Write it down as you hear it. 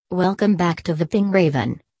Welcome back to Vaping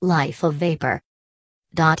Raven, Life of Vapor.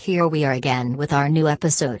 Here we are again with our new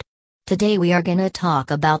episode. Today we are gonna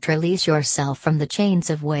talk about release yourself from the chains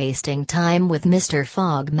of wasting time with Mr.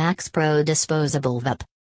 Fog Max Pro Disposable Vape.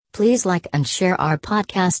 Please like and share our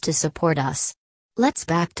podcast to support us. Let's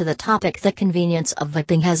back to the topic. The convenience of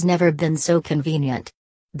vaping has never been so convenient.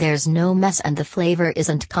 There's no mess and the flavor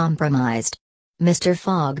isn't compromised. Mr.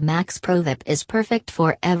 Fog Max Pro Vape is perfect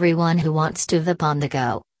for everyone who wants to vape on the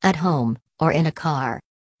go, at home, or in a car.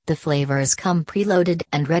 The flavors come preloaded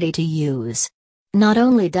and ready to use. Not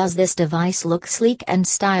only does this device look sleek and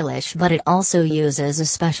stylish, but it also uses a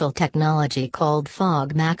special technology called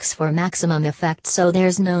Fog Max for maximum effect, so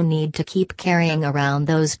there's no need to keep carrying around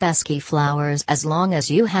those pesky flowers as long as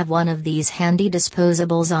you have one of these handy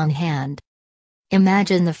disposables on hand.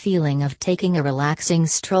 Imagine the feeling of taking a relaxing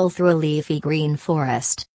stroll through a leafy green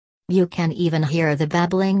forest. You can even hear the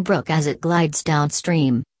babbling brook as it glides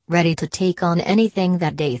downstream, ready to take on anything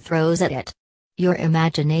that day throws at it. Your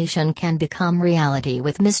imagination can become reality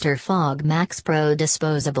with Mr. Fog Max Pro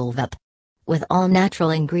Disposable Vape. With all natural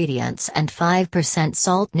ingredients and 5%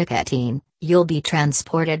 salt nicotine, you'll be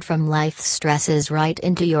transported from life's stresses right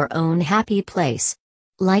into your own happy place.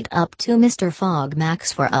 Light up to Mr. Fog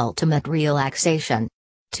Max for ultimate relaxation.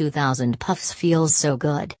 2000 puffs feels so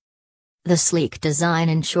good. The sleek design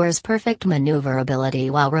ensures perfect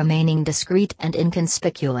maneuverability while remaining discreet and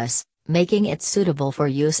inconspicuous, making it suitable for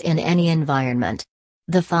use in any environment.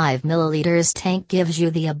 The 5 ml tank gives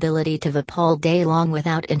you the ability to vape all day long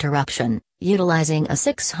without interruption, utilizing a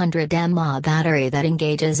 600 mAh battery that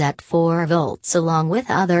engages at 4 volts along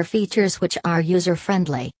with other features which are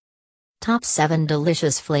user-friendly. Top 7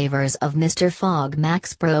 delicious flavors of Mr. Fog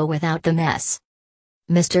Max Pro without the mess.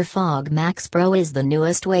 Mr. Fog Max Pro is the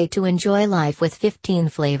newest way to enjoy life with 15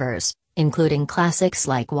 flavors, including classics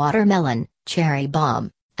like watermelon, cherry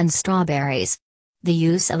bomb, and strawberries. The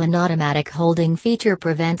use of an automatic holding feature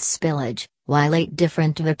prevents spillage, while 8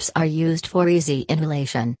 different vapes are used for easy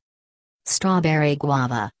inhalation. Strawberry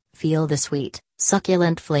guava, feel the sweet,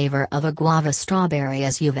 succulent flavor of a guava strawberry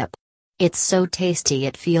as you vape. It's so tasty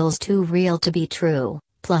it feels too real to be true,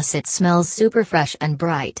 plus it smells super fresh and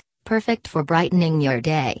bright, perfect for brightening your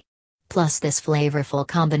day. Plus this flavorful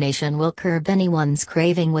combination will curb anyone's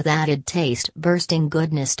craving with added taste-bursting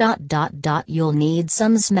goodness. You'll need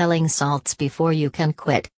some smelling salts before you can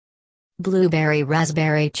quit. Blueberry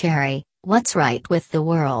raspberry cherry, what's right with the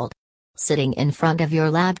world? Sitting in front of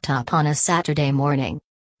your laptop on a Saturday morning,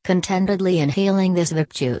 contentedly inhaling this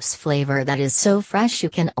vape juice flavor that is so fresh you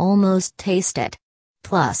can almost taste it.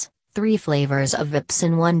 Plus, 3 flavors of vapes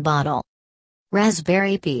in one bottle.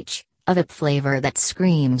 Raspberry peach, a vape flavor that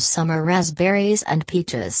screams summer raspberries and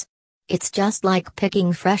peaches. It's just like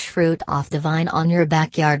picking fresh fruit off the vine on your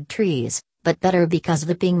backyard trees, but better because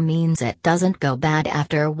vaping means it doesn't go bad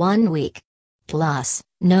after 1 week. Plus,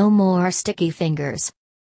 no more sticky fingers.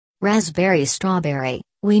 Raspberry strawberry,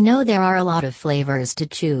 we know there are a lot of flavors to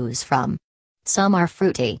choose from. Some are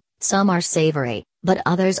fruity, some are savory, but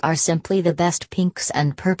others are simply the best pinks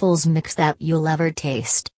and purples mix that you'll ever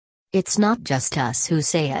taste. It's not just us who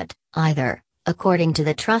say it, either. According to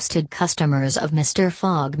the trusted customers of Mr.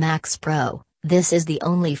 Fog Max Pro, this is the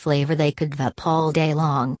only flavor they could vape all day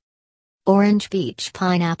long. Orange peach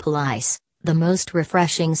pineapple ice, the most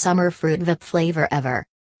refreshing summer fruit vape flavor ever.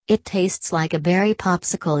 It tastes like a berry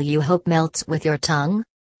popsicle you hope melts with your tongue.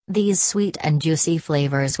 These sweet and juicy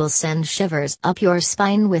flavors will send shivers up your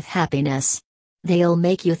spine with happiness. They'll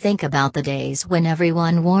make you think about the days when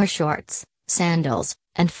everyone wore shorts, sandals,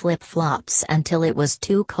 and flip-flops until it was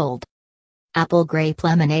too cold. Apple grape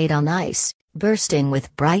lemonade on ice, bursting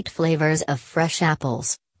with bright flavors of fresh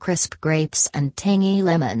apples, crisp grapes and tangy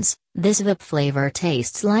lemons. This vape flavor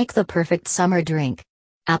tastes like the perfect summer drink.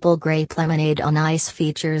 Apple grape lemonade on ice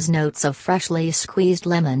features notes of freshly squeezed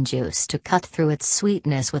lemon juice to cut through its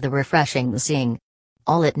sweetness with a refreshing zing.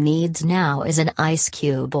 All it needs now is an ice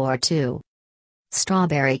cube or 2.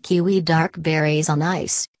 Strawberry kiwi dark berries on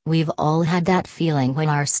ice. We've all had that feeling when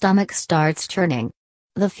our stomach starts churning.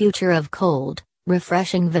 The future of cold,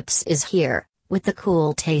 refreshing vapes is here, with the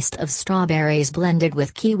cool taste of strawberries blended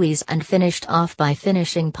with kiwis and finished off by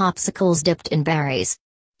finishing popsicles dipped in berries.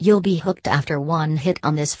 You'll be hooked after 1 hit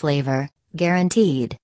on this flavor, guaranteed.